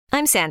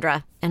I'm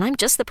Sandra, and I'm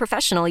just the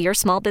professional your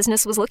small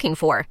business was looking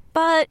for.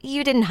 But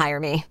you didn't hire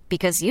me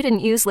because you didn't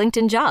use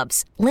LinkedIn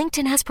Jobs.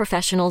 LinkedIn has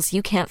professionals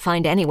you can't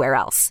find anywhere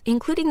else,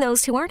 including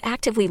those who aren't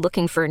actively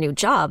looking for a new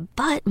job,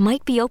 but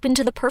might be open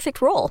to the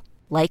perfect role,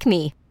 like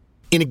me.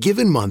 In a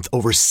given month,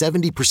 over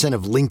 70%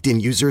 of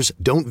LinkedIn users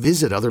don't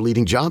visit other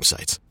leading job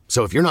sites.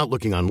 So if you're not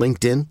looking on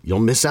LinkedIn, you'll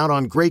miss out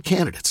on great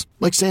candidates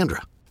like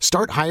Sandra.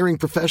 Start hiring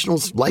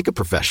professionals like a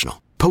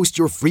professional. Post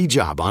your free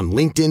job on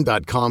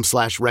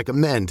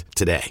linkedin.com/recommend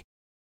today.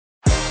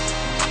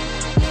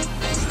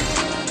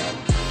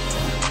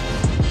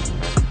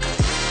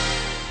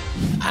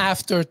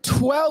 After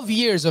 12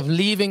 years of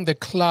leaving the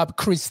club,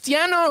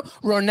 Cristiano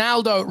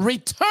Ronaldo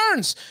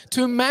returns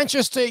to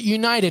Manchester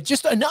United.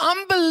 Just an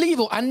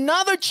unbelievable,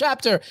 another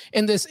chapter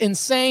in this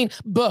insane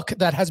book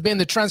that has been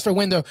the transfer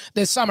window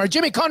this summer.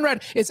 Jimmy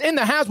Conrad is in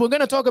the house. We're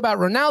going to talk about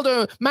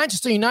Ronaldo,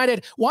 Manchester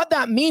United, what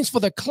that means for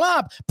the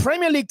club,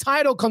 Premier League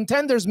title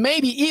contenders,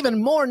 maybe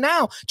even more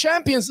now,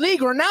 Champions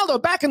League,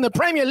 Ronaldo back in the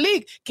Premier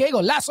League. Que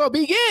Golazo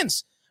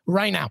begins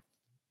right now.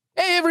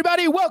 Hey,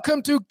 everybody,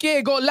 welcome to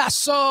Que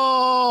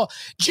Golazo.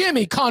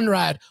 Jimmy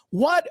Conrad,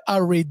 what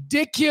a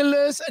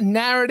ridiculous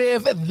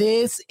narrative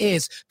this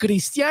is.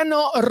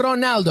 Cristiano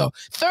Ronaldo,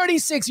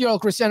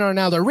 36-year-old Cristiano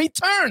Ronaldo,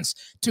 returns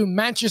to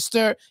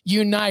Manchester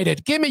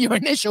United. Give me your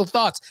initial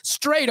thoughts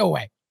straight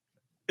away.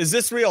 Is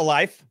this real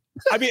life?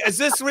 I mean, is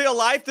this real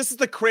life? This is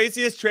the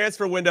craziest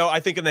transfer window, I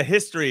think, in the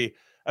history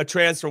of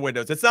transfer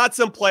windows. It's not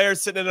some player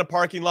sitting in a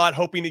parking lot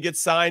hoping to get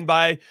signed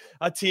by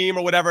a team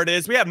or whatever it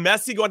is. We have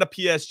Messi going to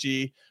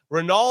PSG,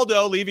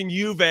 Ronaldo leaving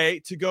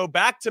Juve to go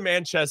back to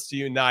Manchester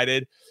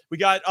United. We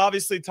got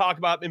obviously talk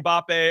about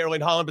Mbappe, Erling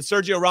Haaland, but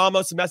Sergio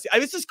Ramos and Messi.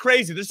 This is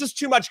crazy. There's just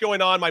too much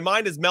going on. My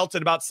mind has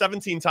melted about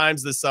 17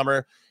 times this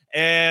summer.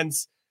 And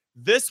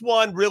this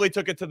one really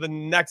took it to the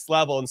next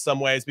level in some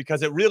ways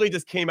because it really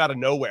just came out of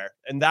nowhere.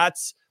 And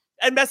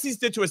Messi's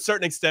did to a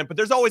certain extent, but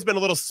there's always been a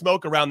little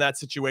smoke around that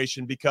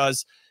situation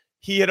because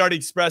he had already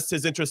expressed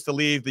his interest to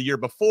leave the year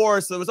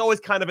before. So it was always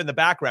kind of in the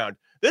background.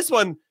 This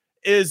one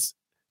is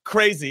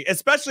crazy,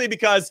 especially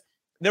because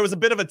there was a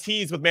bit of a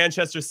tease with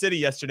Manchester City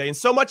yesterday, and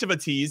so much of a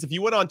tease. If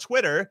you went on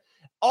Twitter,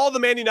 all the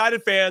Man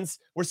United fans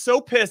were so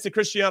pissed at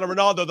Cristiano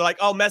Ronaldo. They're like,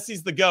 oh,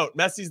 Messi's the GOAT.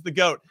 Messi's the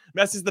GOAT.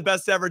 Messi's the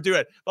best to ever do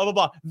it. Blah, blah,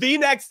 blah. The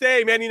next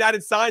day, Man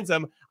United signs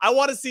him. I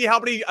want to see how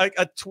many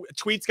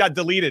tweets got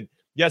deleted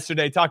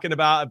yesterday talking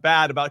about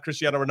bad about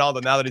Cristiano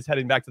Ronaldo now that he's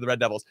heading back to the Red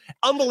Devils.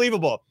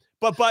 Unbelievable.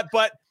 But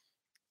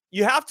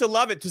you have to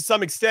love it to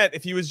some extent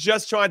if he was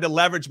just trying to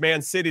leverage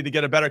Man City to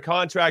get a better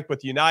contract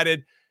with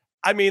United.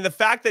 I mean, the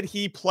fact that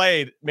he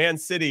played Man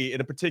City in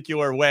a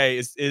particular way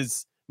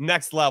is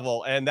next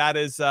level. And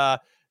that's the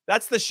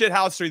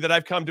shithousery that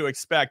I've come to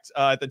expect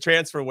at the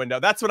transfer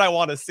window. That's what I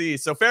want to see.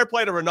 So fair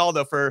play to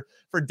Ronaldo for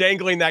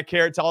dangling that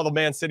carrot to all the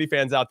Man City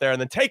fans out there and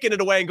then taking it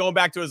away and going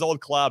back to his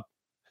old club.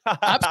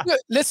 Absolutely.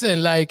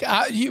 Listen, right,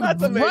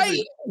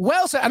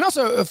 well said. And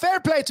also fair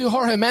play to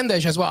Jorge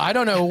Mendes as well. I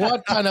don't know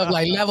what kind of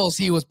levels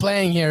he was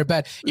playing here,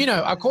 but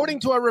according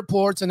to our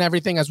reports and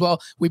everything as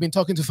well, we've been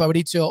talking to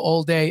Fabrizio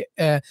all day.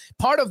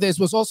 Part of this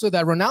was also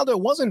that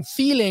Ronaldo wasn't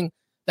feeling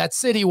that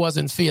City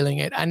wasn't feeling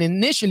it. And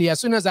initially, as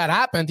soon as that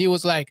happened, he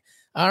was like,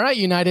 all right,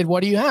 United,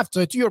 what do you have?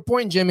 So to your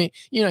point, Jimmy,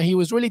 he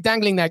was really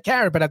dangling that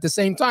carrot, but at the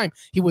same time,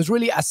 he was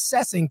really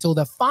assessing till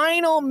the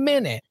final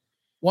minute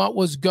what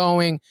was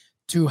going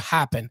to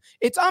happen.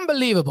 It's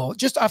unbelievable.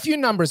 Just a few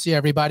numbers here,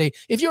 everybody.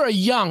 If you're a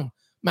young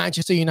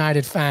Manchester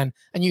United fan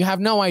and you have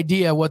no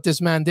idea what this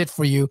man did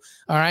for you,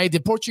 all right, the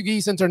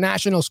Portuguese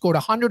international scored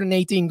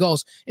 118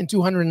 goals in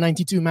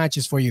 292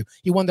 matches for you.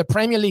 He won the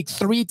Premier League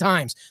 3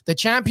 times, the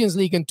Champions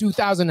League in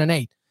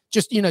 2008.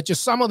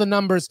 Just some of the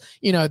numbers,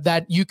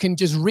 that you can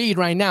just read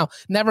right now.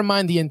 Never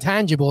mind the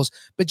intangibles.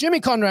 But Jimmy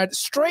Conrad,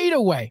 straight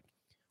away,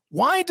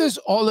 why does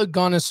Ole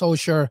Gunnar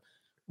Solskjaer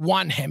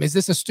want him? Is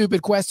this a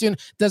stupid question?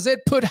 Does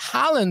it put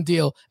Haaland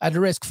deal at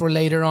risk for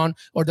later on,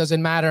 or does it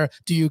matter?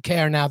 Do you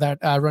care now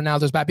that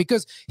Ronaldo's back?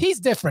 Because he's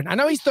different. I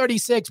know he's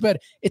 36, but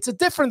it's a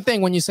different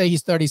thing when you say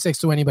he's 36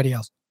 to anybody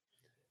else.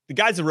 The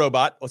guy's a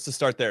robot. Let's just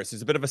start there. So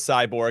he's a bit of a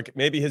cyborg.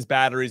 Maybe his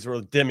batteries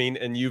were dimming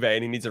in Juve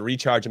and he needs a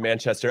recharge in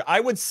Manchester. I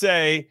would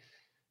say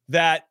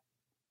that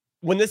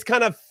when this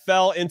kind of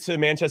fell into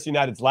Manchester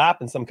United's lap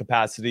in some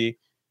capacity,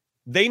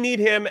 they need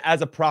him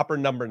as a proper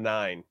number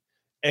 9.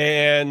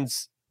 And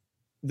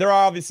there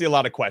are obviously a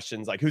lot of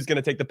questions, like who's going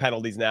to take the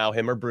penalties now,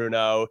 him or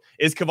Bruno?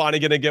 Is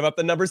Cavani going to give up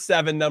the number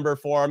 7 number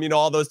for him?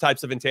 All those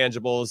types of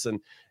intangibles.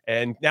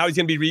 And now he's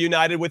going to be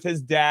reunited with his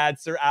dad,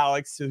 Sir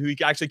Alex, who he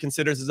actually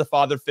considers as a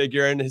father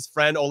figure, and his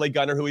friend Ole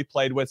Gunnar, who he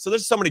played with. So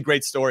there's so many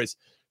great stories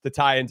to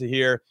tie into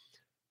here.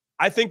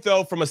 I think,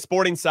 though, from a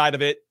sporting side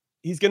of it,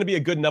 he's going to be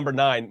a good number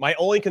 9. My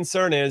only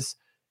concern is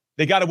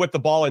they got to whip the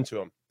ball into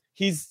him.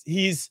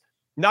 He's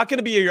not going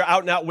to be your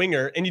out-and-out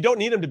winger, and you don't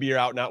need him to be your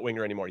out-and-out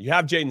winger anymore. You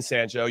have Jadon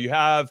Sancho, you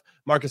have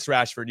Marcus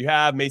Rashford, you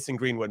have Mason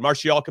Greenwood.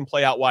 Martial can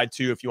play out wide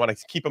too if you want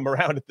to keep him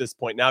around at this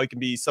point. Now he can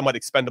be somewhat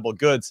expendable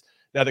goods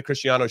now that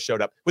Cristiano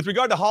showed up. With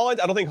regard to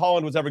Haaland, I don't think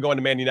Haaland was ever going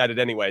to Man United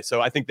anyway,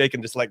 so I think they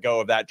can just let go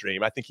of that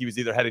dream. I think he was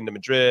either heading to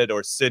Madrid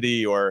or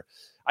City, or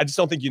I just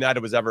don't think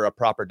United was ever a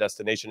proper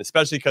destination,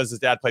 especially because his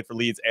dad played for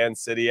Leeds and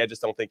City. I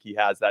just don't think he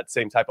has that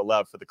same type of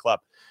love for the club.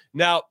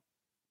 Now,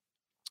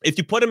 if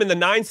you put him in the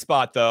 9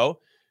 spot, though,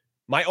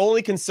 my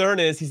only concern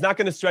is he's not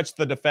going to stretch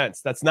the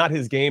defense. That's not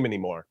his game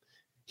anymore.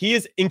 He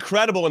is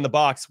incredible in the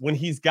box when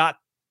he's got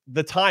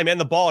the time and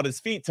the ball at his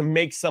feet to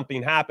make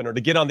something happen or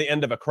to get on the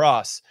end of a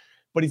cross,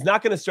 but he's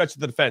not going to stretch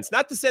the defense.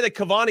 Not to say that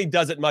Cavani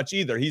does it much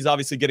either. He's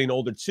obviously getting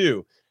older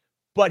too,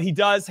 but he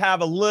does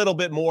have a little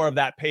bit more of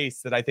that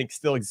pace that I think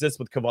still exists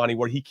with Cavani,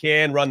 where he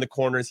can run the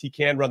corners, he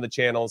can run the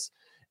channels.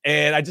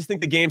 And I just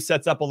think the game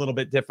sets up a little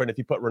bit different if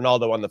you put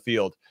Ronaldo on the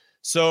field.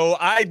 So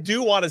I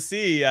do want to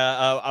see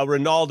a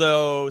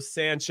Ronaldo,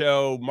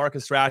 Sancho,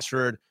 Marcus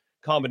Rashford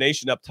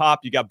combination up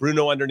top. You got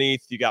Bruno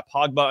underneath, you got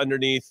Pogba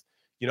underneath.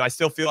 You know, I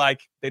still feel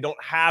like they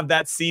don't have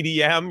that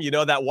CDM, you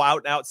know, that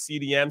out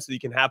CDM, so you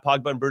can have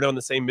Pogba and Bruno in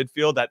the same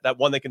midfield, that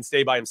one that can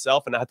stay by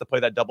himself and not have to play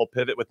that double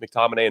pivot with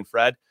McTominay and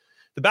Fred.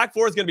 The back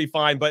four is going to be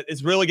fine, but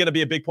it's really going to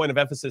be a big point of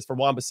emphasis for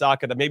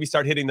Wan-Bissaka to maybe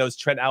start hitting those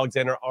Trent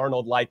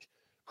Alexander-Arnold-like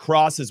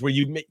crosses where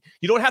you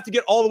don't have to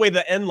get all the way to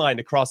the end line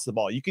to cross the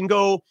ball. You can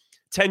go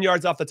 10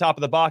 yards off the top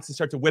of the box and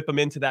start to whip them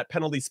into that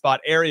penalty spot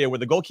area where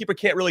the goalkeeper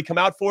can't really come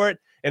out for it,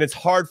 and it's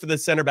hard for the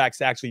center backs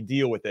to actually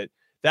deal with it.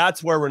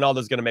 That's where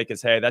Ronaldo's going to make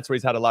his hay. That's where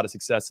he's had a lot of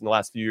success in the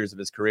last few years of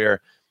his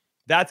career.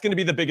 That's going to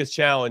be the biggest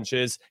challenge.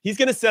 Is he's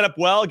going to set up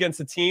well against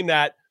a team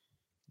that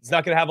is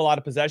not going to have a lot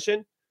of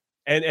possession,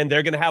 and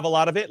they're going to have a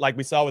lot of it, like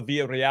we saw with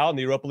Villarreal in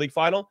the Europa League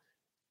final.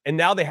 And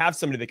now they have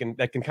somebody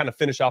that can kind of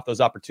finish off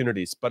those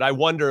opportunities. But I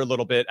wonder a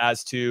little bit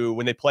as to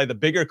when they play the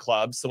bigger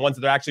clubs, the ones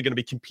that they're actually going to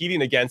be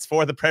competing against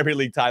for the Premier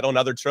League title and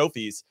other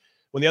trophies,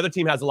 when the other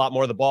team has a lot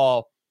more of the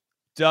ball,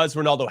 does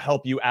Ronaldo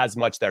help you as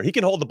much there? He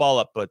can hold the ball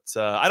up, but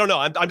I don't know.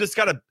 I'm just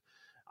kind of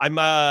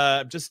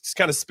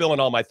spilling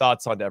all my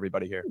thoughts onto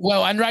everybody here.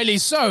 Well, and rightly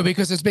so,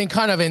 because it's been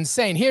kind of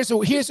insane.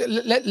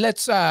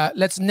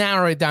 Let's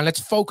narrow it down. Let's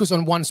focus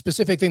on one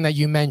specific thing that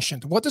you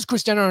mentioned. What does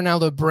Cristiano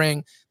Ronaldo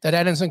bring that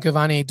Edinson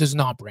Cavani does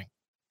not bring?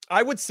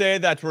 I would say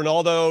that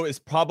Ronaldo is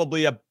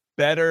probably a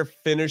better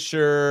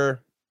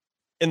finisher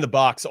in the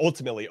box,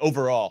 ultimately,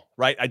 overall,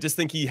 right? I just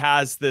think he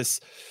has this.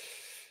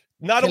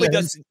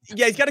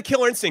 He's got a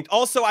killer instinct.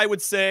 Also, I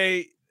would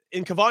say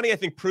in Cavani, I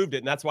think proved it,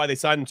 and that's why they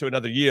signed him to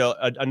another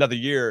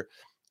year,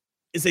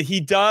 is that he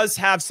does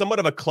have somewhat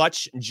of a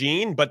clutch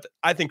gene, but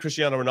I think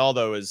Cristiano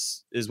Ronaldo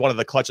is one of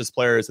the clutchest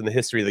players in the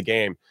history of the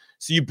game.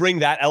 So you bring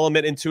that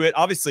element into it.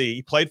 Obviously,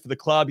 he played for the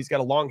club. He's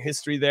got a long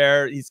history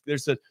there.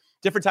 There's a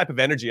different type of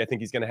energy I think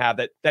he's going to have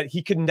that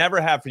he could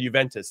never have for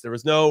Juventus. There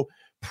was no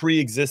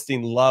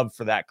pre-existing love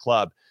for that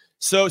club.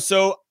 So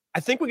I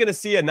think we're going to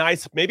see a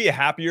nice, maybe a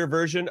happier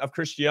version of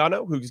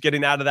Cristiano, who's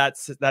getting out of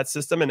that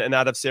system and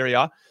out of Serie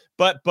A.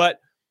 But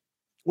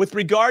with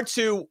regard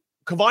to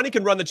Cavani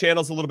can run the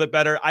channels a little bit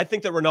better. I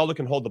think that Ronaldo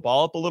can hold the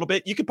ball up a little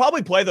bit. You could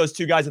probably play those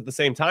two guys at the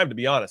same time, to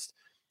be honest.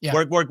 Yeah.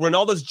 Where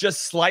Ronaldo's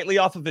just slightly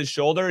off of his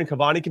shoulder and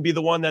Cavani can be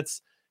the one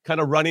that's kind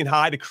of running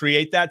high to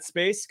create that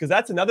space. Because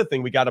that's another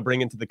thing we got to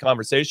bring into the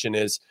conversation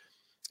is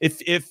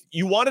if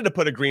you wanted to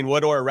put a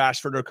Greenwood or a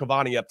Rashford or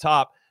Cavani up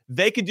top,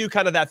 they could do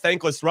kind of that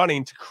thankless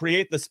running to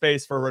create the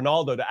space for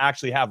Ronaldo to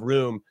actually have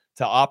room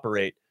to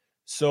operate.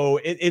 So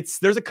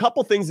there's a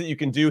couple things that you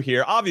can do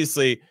here.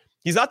 Obviously,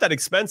 he's not that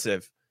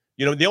expensive.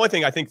 You know, the only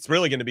thing I think is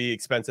really going to be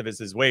expensive is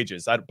his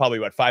wages. I'd probably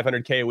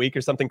 $500K a week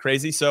or something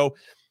crazy. So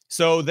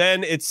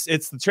then it's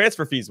the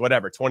transfer fees,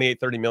 whatever, 28,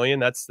 30 million.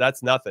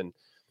 That's nothing.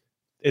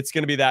 It's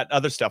going to be that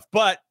other stuff.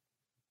 But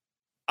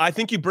I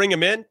think you bring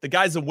him in. The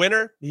guy's a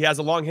winner. He has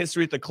a long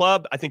history at the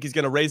club. I think he's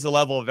going to raise the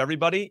level of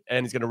everybody,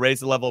 and he's going to raise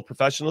the level of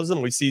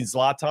professionalism. We've seen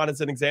Zlatan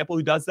as an example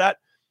who does that.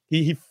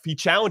 He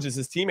challenges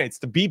his teammates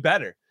to be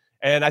better.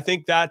 And I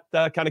think that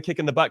kind of kick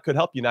in the butt could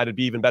help United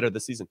be even better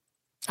this season.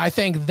 I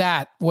think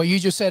that what you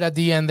just said at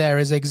the end there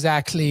is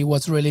exactly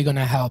what's really going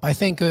to help. I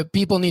think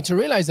people need to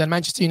realize that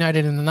Manchester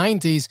United in the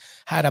 90s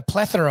had a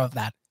plethora of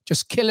that.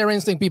 Just killer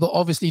instinct people,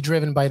 obviously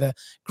driven by the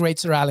great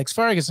Sir Alex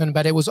Ferguson,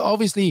 but it was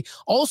obviously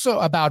also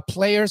about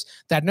players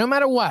that no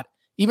matter what,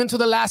 even to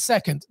the last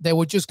second, they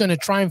were just going to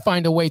try and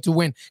find a way to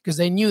win because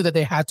they knew that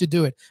they had to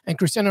do it. And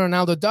Cristiano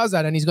Ronaldo does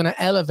that, and he's going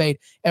to elevate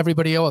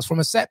everybody else. From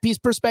a set-piece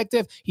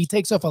perspective, he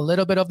takes off a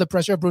little bit of the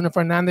pressure of Bruno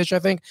Fernandes, I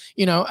think.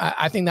 You know,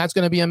 I think that's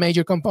going to be a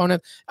major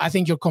component. I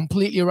think you're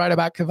completely right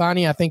about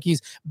Cavani. I think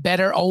he's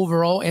better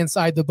overall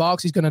inside the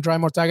box. He's going to drive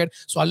more target.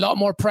 So a lot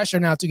more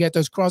pressure now to get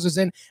those crosses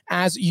in,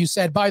 as you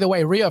said. By the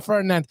way, Rio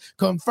Ferdinand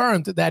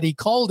confirmed that he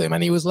called him,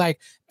 and he was like,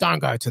 don't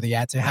go to the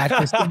Etihad.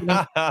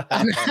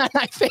 And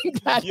I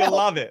think that you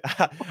love it.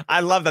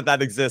 I love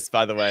that exists,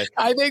 by the way.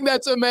 I think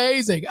that's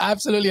amazing.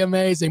 Absolutely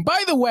amazing.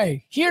 By the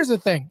way, here's the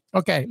thing.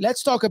 Okay,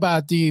 let's talk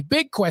about the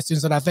big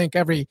questions that I think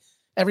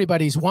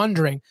everybody's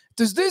wondering.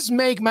 Does this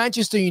make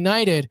Manchester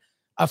United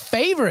a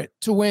favorite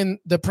to win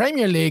the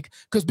Premier League?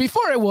 Because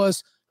before it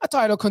was, a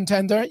title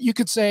contender. You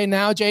could say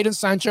now Jadon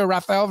Sancho,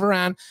 Rafael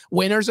Varane,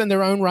 winners in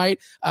their own right,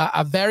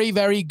 a very,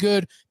 very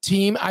good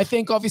team. I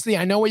think, obviously,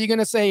 I know what you're going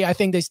to say. I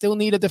think they still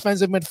need a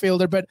defensive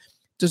midfielder, but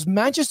does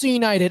Manchester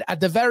United, at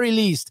the very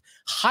least,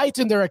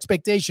 heighten their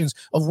expectations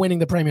of winning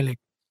the Premier League?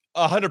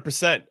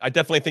 100%. I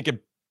definitely think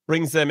it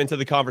brings them into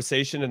the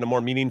conversation in a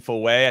more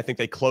meaningful way. I think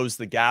they close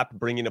the gap,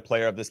 bringing a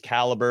player of this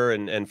caliber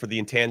and for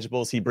the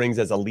intangibles he brings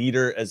as a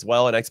leader as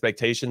well, and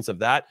expectations of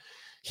that.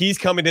 He's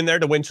coming in there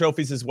to win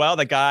trophies as well.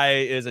 That guy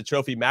is a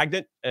trophy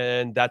magnet,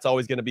 and that's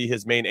always going to be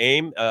his main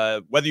aim.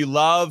 Whether you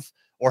love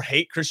or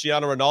hate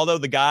Cristiano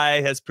Ronaldo, the guy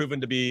has proven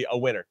to be a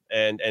winner,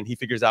 and he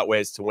figures out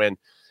ways to win.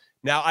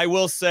 Now, I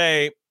will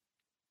say,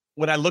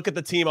 when I look at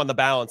the team on the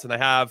balance, and I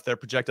have their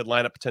projected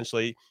lineup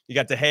potentially, you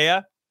got De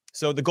Gea.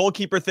 So the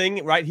goalkeeper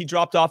thing, right? He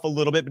dropped off a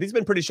little bit, but he's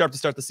been pretty sharp to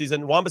start the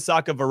season.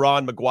 Wan-Bissaka,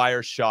 Varane,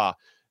 Maguire, Shaw.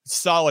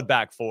 Solid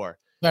back four.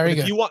 Very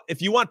good.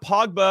 If you want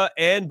Pogba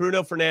and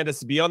Bruno Fernandes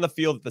to be on the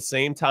field at the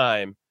same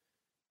time,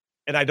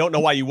 and I don't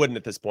know why you wouldn't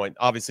at this point.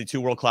 Obviously, two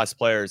world-class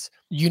players.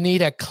 You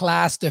need a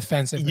class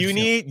defensive.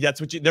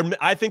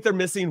 I think they're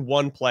missing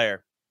one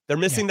player. They're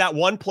missing that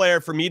one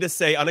player for me to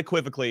say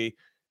unequivocally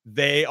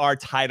they are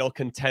title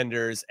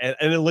contenders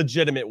in a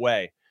legitimate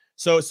way.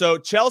 So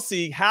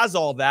Chelsea has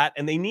all that,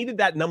 and they needed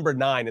that number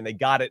 9, and they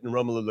got it in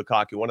Romelu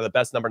Lukaku, one of the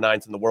best number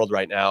 9s in the world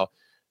right now.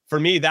 For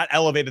me, that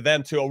elevated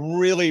them to a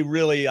really,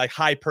 really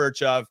high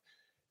perch of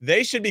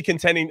they should be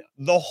contending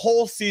the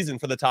whole season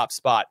for the top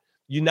spot.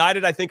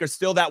 United, I think, are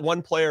still that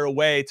one player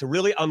away to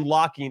really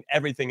unlocking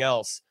everything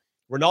else.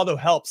 Ronaldo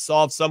helped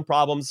solve some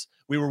problems.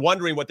 We were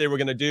wondering what they were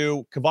going to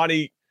do.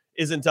 Cavani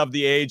isn't of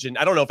the age, and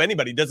I don't know if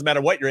anybody, doesn't matter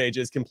what your age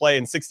is, can play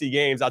in 60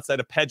 games outside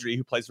of Pedri,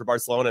 who plays for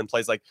Barcelona and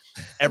plays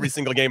every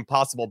single game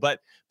possible. But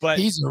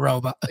he's a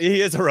robot.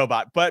 He is a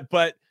robot.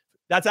 But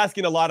that's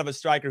asking a lot of a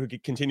striker who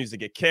continues to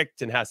get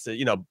kicked and has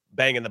to,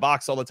 bang in the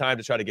box all the time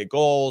to try to get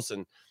goals.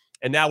 And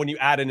now when you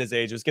add in his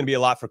age, it's going to be a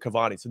lot for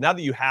Cavani. So now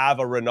that you have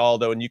a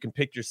Ronaldo and you can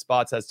pick your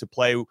spots as to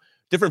play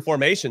different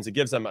formations, it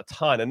gives them a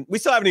ton. And we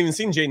still haven't even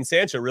seen Jadon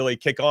Sancho really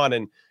kick on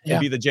and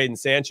be the Jadon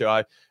Sancho.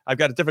 I've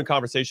got a different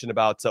conversation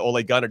about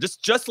Ole Gunnar.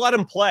 Just let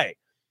him play.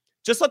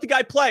 Just let the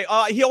guy play.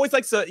 He always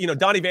likes to,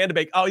 Donny van de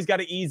Beek. Oh, he's got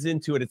to ease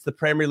into it. It's the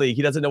Premier League.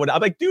 He doesn't know what.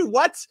 I'm like, dude,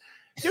 what?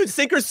 Dude,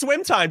 sink or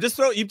swim time.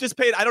 You've just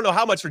paid, I don't know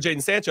how much for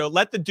Jadon Sancho.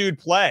 Let the dude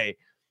play,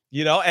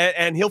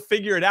 and he'll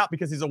figure it out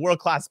because he's a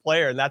world-class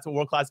player, and that's what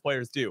world-class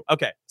players do.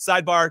 Okay,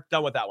 sidebar,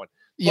 done with that one.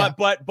 Yeah.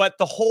 But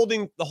the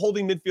holding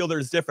midfielder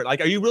is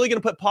different. Are you really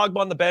going to put Pogba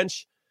on the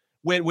bench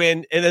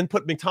when and then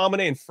put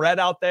McTominay and Fred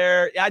out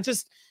there?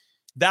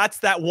 That's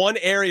that one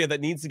area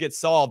that needs to get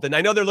solved. And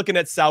I know they're looking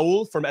at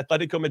Saul from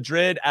Atletico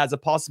Madrid as a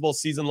possible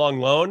season-long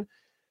loan.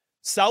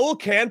 Saul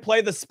can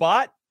play the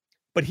spot,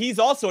 but he's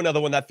also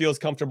another one that feels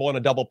comfortable in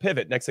a double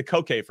pivot next to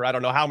Koke for I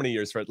don't know how many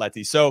years for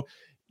Atleti. So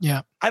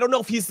yeah, I don't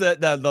know if he's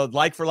the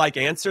like for like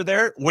answer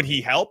there. Would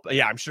he help?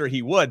 Yeah, I'm sure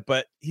he would,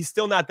 but he's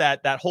still not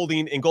that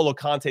holding N'Golo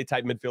Kante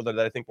type midfielder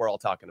that I think we're all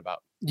talking about.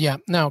 Yeah,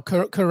 no,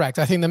 correct.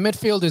 I think the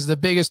midfield is the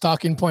biggest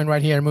talking point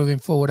right here moving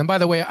forward. And by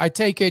the way, I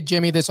take it,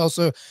 Jimmy, this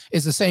also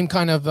is the same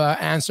kind of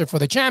answer for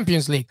the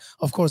Champions League,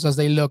 of course, as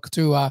they look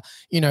to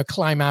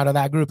climb out of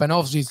that group and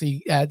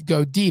obviously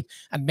go deep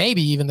and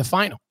maybe even the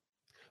final.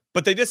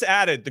 But they just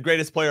added the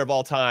greatest player of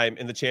all time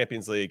in the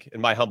Champions League,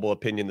 in my humble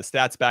opinion. The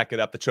stats back it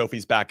up. The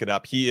trophies back it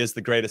up. He is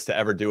the greatest to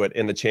ever do it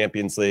in the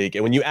Champions League.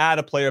 And when you add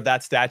a player of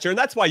that stature, and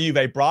that's why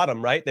Juve brought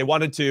him, right? They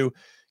wanted to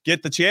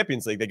get the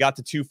Champions League. They got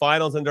to 2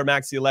 finals under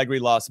Maxi Allegri,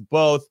 lost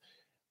both.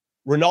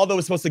 Ronaldo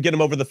was supposed to get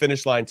him over the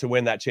finish line to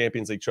win that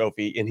Champions League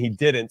trophy, and he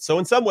didn't. So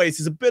in some ways,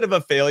 he's a bit of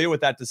a failure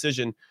with that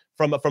decision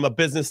from a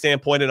business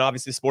standpoint and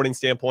obviously sporting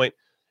standpoint.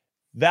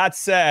 That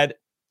said,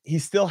 he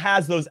still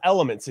has those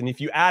elements. And if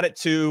you add it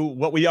to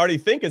what we already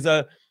think is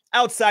a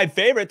outside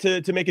favorite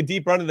to make a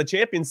deep run in the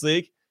Champions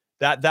League,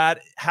 that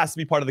has to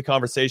be part of the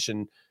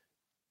conversation.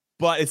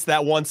 But it's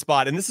that one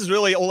spot. And this is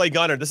really Ole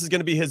Gunnar. This is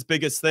going to be his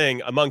biggest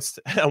thing amongst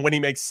when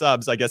he makes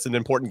subs, I guess, in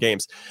important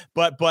games.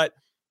 But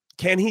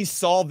can he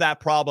solve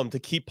that problem to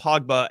keep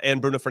Pogba and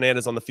Bruno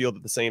Fernandes on the field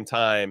at the same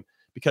time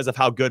because of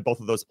how good both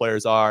of those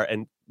players are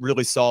and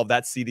really solve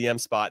that CDM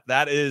spot?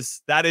 That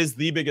is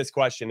the biggest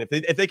question.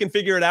 If they can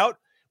figure it out,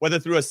 whether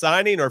through a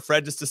signing or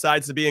Fred just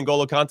decides to be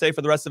N'Golo Kante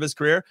for the rest of his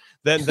career,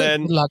 then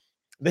that's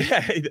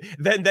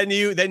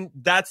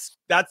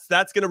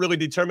going to really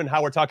determine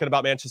how we're talking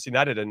about Manchester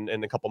United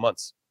in a couple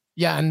months.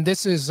 Yeah, and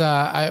this is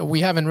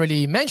we haven't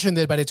really mentioned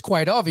it, but it's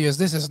quite obvious.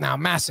 This is now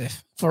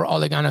massive for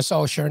Ole Gunnar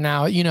Solskjaer.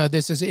 Now,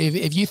 this is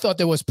if you thought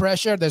there was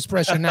pressure, there's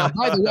pressure now.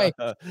 By the way,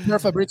 per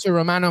Fabrizio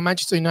Romano,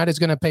 Manchester United is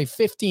going to pay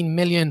 15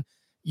 million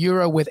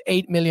euro with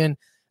 8 million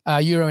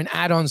euro in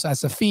add-ons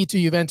as a fee to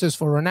Juventus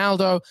for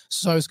Ronaldo.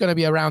 So it's going to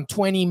be around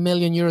 20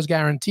 million euros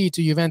guaranteed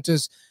to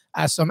Juventus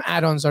as some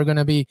add-ons are going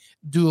to be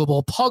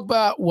doable.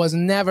 Pogba was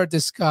never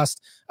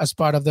discussed as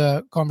part of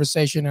the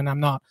conversation, and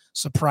I'm not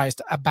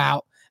surprised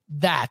about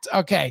that.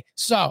 Okay,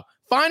 so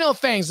final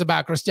things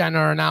about Cristiano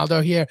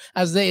Ronaldo here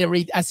as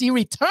he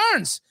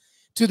returns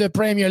to the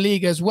Premier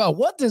League as well.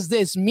 What does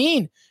this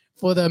mean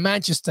for the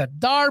Manchester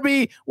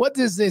Derby? What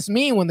does this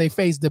mean when they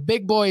face the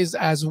big boys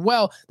as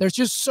well? There's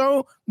just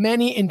so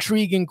many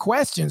intriguing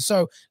questions.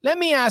 So let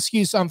me ask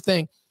you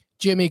something,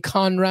 Jimmy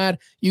Conrad.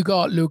 You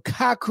got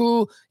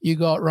Lukaku, you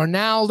got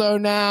Ronaldo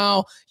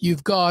now,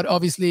 you've got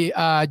obviously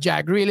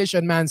Jack Grealish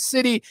at Man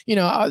City,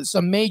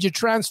 some major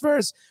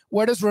transfers.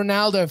 Where does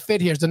Ronaldo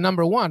fit here? It's the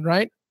number one,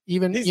 right?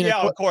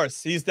 Of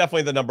course. He's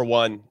definitely the number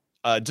one.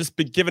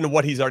 Given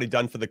what he's already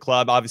done for the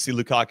club. Obviously,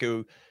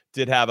 Lukaku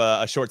did have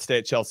a short stay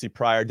at Chelsea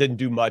prior, didn't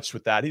do much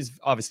with that. He's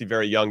obviously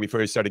very young before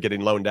he started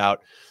getting loaned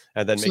out.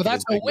 And then so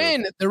that's a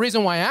win. The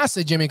reason why I asked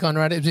it, Jimmy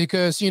Conrad, is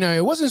because,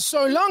 it wasn't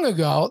so long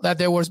ago that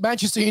there was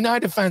Manchester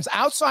United fans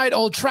outside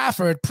Old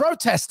Trafford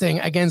protesting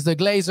against the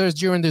Glazers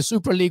during the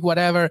Super League,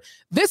 whatever.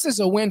 This is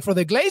a win for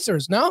the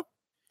Glazers, no?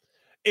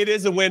 It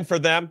is a win for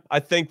them. I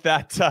think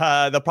that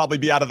they'll probably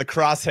be out of the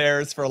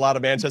crosshairs for a lot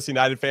of Manchester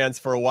United fans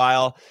for a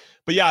while.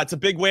 But yeah, it's a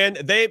big win.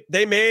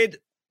 They made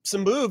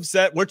some moves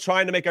that we're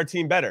trying to make our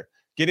team better.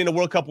 Getting a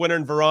World Cup winner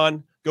in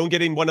Varane,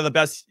 getting one of the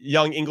best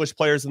young English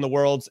players in the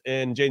world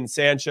in Jadon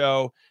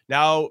Sancho.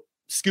 Now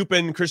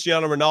scooping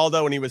Cristiano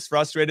Ronaldo when he was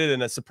frustrated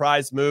in a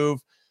surprise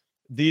move.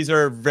 These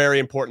are very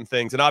important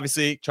things. And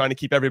obviously trying to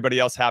keep everybody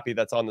else happy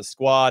that's on the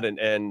squad.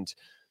 And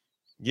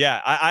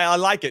yeah, I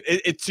like it.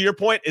 It. To your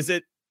point, is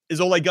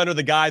Ole Gunnar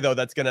the guy, though,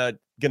 that's gonna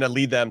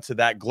lead them to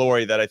that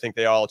glory that I think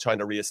they are all trying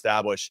to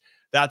reestablish?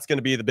 That's going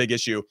to be the big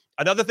issue.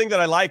 Another thing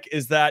that I like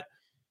is that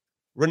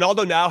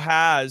Ronaldo now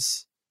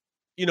has,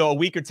 a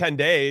week or 10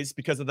 days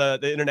because of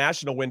the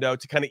international window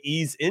to kind of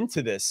ease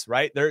into this,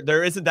 right?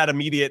 There isn't that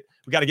immediate,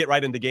 we got to get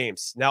right into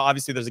games. Now,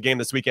 obviously, there's a game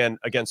this weekend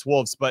against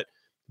Wolves, but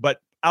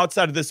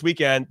outside of this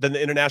weekend, then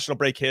the international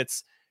break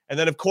hits. And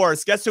then, of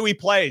course, guess who he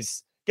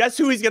plays? Guess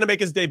who he's going to make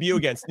his debut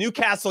against?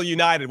 Newcastle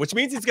United, which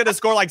means he's going to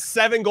score like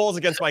 7 goals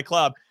against my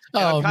club.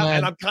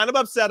 And I'm kind of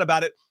upset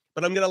about it,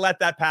 but I'm going to let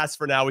that pass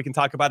for now. We can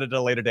talk about it at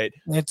a later date.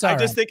 I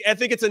think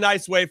it's a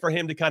nice way for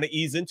him to kind of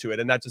ease into it.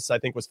 And that just, I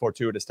think, was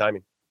fortuitous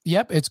timing.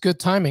 Yep, it's good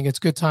timing. It's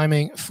good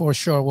timing for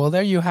sure. Well,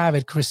 there you have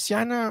it.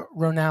 Cristiano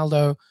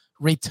Ronaldo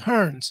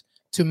returns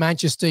to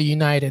Manchester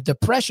United. The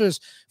pressures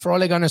for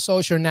Ole Gunnar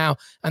Solskjaer now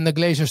and the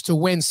Glazers to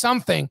win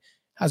something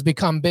has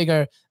become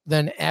bigger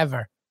than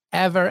ever.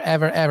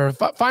 Ever.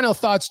 Final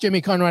thoughts, Jimmy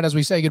Conrad, as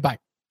we say goodbye.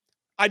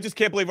 I just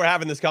can't believe we're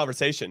having this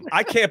conversation.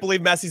 I can't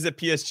believe Messi's at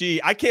PSG.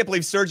 I can't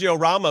believe Sergio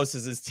Ramos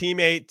is his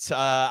teammate.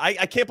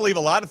 I can't believe a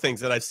lot of things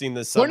that I've seen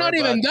this summer. We're not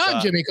even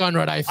done, Jimmy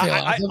Conrad, I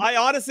feel. I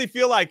honestly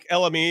feel like,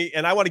 LME,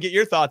 and I want to get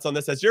your thoughts on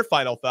this as your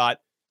final thought.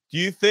 Do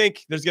you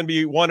think there's going to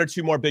be 1 or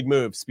 2 more big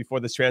moves before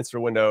this transfer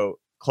window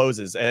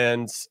closes?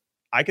 And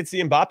I could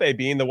see Mbappe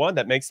being the one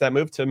that makes that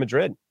move to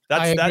Madrid.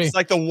 That's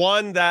like the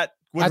one that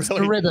would That's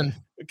really, the ribbon.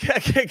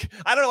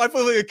 I don't know. I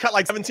feel like we cut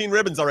like 17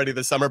 ribbons already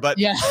this summer, but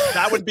yeah,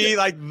 that would be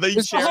like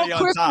the cherry on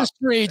top. Christmas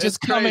tree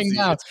just coming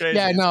out.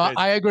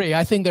 I agree.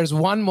 I think there's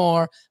one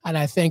more, and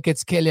I think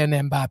it's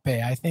Kylian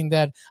Mbappe. I think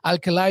that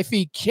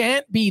Al-Khelaifi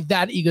can't be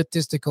that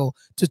egotistical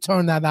to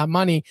turn that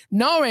money,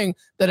 knowing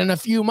that in a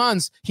few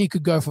months he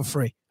could go for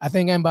free. I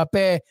think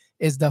Mbappe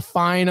is the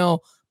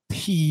final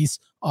piece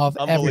of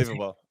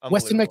everything.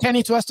 Weston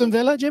McKennie to Aston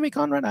Villa, Jimmy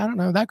Conrad? I don't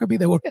know. That could be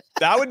the word.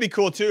 That would be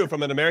cool, too,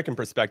 from an American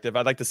perspective.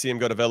 I'd like to see him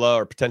go to Villa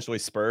or potentially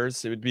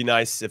Spurs. It would be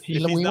nice if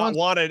he's not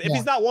wanted. If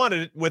he's not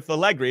wanted with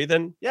Allegri,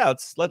 then, yeah,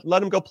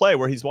 let him go play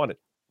where he's wanted.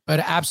 But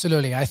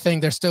absolutely. I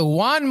think there's still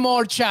one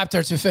more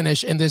chapter to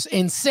finish in this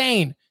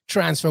insane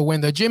transfer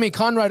window. Jimmy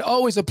Conrad,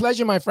 always a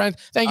pleasure, my friend.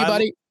 Thank you,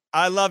 buddy.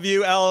 I love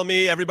you,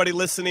 LME, everybody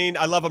listening.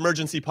 I love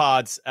emergency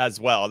pods as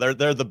well.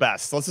 They're the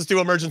best. Let's just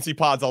do emergency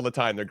pods all the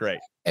time. They're great.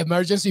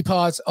 Emergency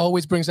pods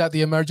always brings out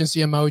the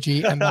emergency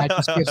emoji, and that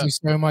just gives me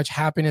so much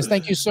happiness.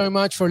 Thank you so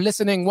much for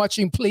listening,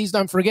 watching. Please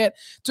don't forget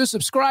to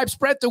subscribe,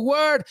 spread the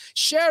word,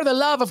 share the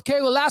love of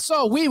Keylor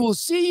Lasso. We will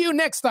see you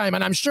next time,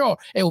 and I'm sure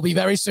it will be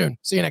very soon.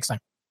 See you next time.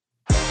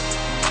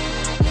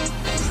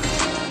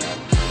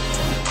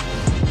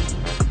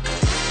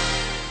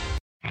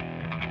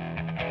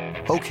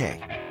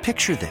 Okay.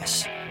 Picture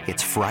this.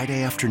 It's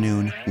Friday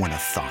afternoon when a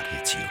thought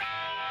hits you.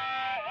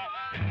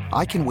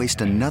 I can waste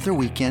another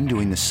weekend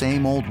doing the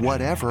same old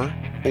whatever,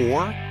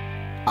 or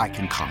I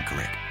can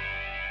conquer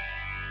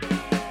it.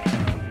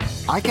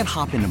 I can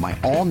hop into my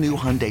all-new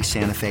Hyundai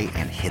Santa Fe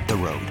and hit the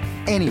road.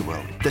 Any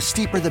road. The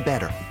steeper, the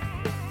better.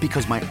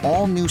 Because my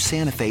all-new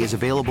Santa Fe is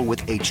available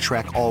with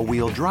H-Track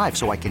all-wheel drive,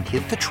 so I can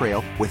hit the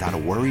trail without a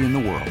worry in the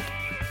world.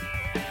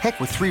 Heck,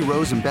 with 3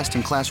 rows and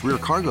best-in-class rear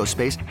cargo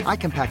space, I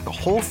can pack the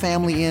whole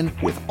family in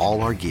with all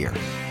our gear.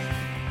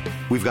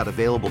 We've got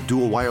available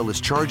dual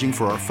wireless charging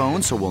for our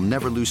phones, so we'll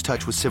never lose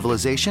touch with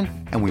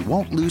civilization, and we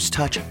won't lose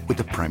touch with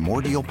the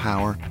primordial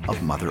power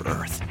of Mother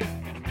Earth.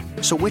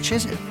 So which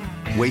is it?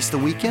 Waste the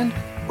weekend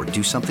or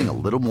do something a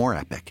little more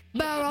epic?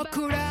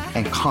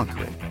 And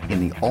conquer it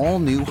in the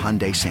all-new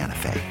Hyundai Santa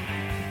Fe.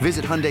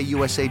 Visit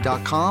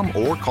HyundaiUSA.com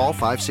or call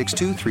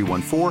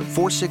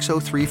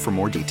 562-314-4603 for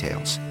more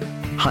details.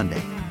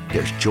 Hyundai,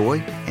 there's joy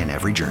in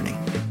every journey.